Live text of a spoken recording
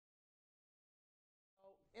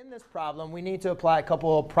In this problem, we need to apply a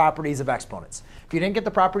couple of properties of exponents. If you didn't get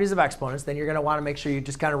the properties of exponents, then you're going to want to make sure you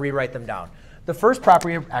just kind of rewrite them down. The first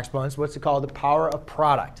property of exponents, what's it called? The power of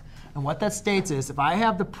product. And what that states is if I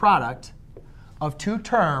have the product of two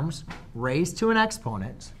terms raised to an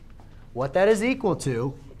exponent, what that is equal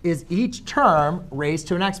to is each term raised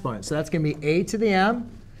to an exponent. So that's going to be a to the m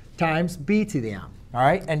times b to the m. All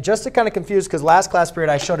right? And just to kind of confuse, because last class period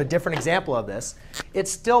I showed a different example of this, it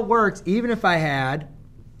still works even if I had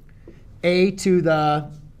a to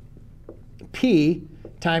the p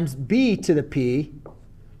times b to the p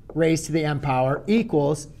raised to the m power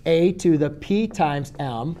equals a to the p times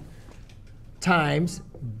m times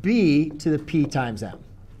b to the p times m.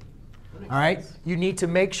 All right? You need to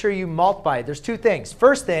make sure you multiply. There's two things.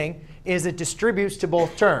 First thing is it distributes to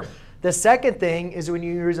both terms. The second thing is when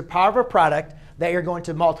you use a power of a product that you're going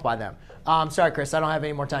to multiply them. Sorry, Chris, I don't have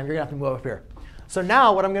any more time. You're going to have to move up here. So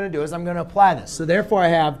now what I'm going to do is I'm going to apply this. So therefore, I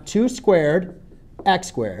have 2 squared x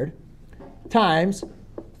squared times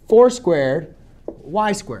 4 squared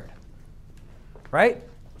y squared. Right?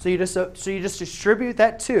 So you just distribute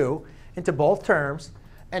that 2 into both terms.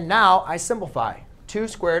 And now I simplify. 2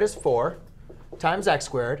 squared is 4 times x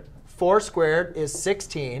squared. 4 squared is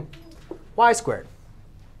 16 y squared.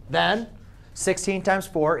 Then 16 times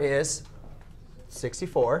 4 is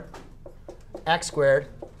 64 x squared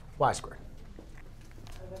y squared.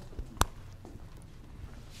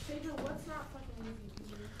 Pedro, what's not fucking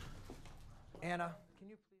easy to do? Anna.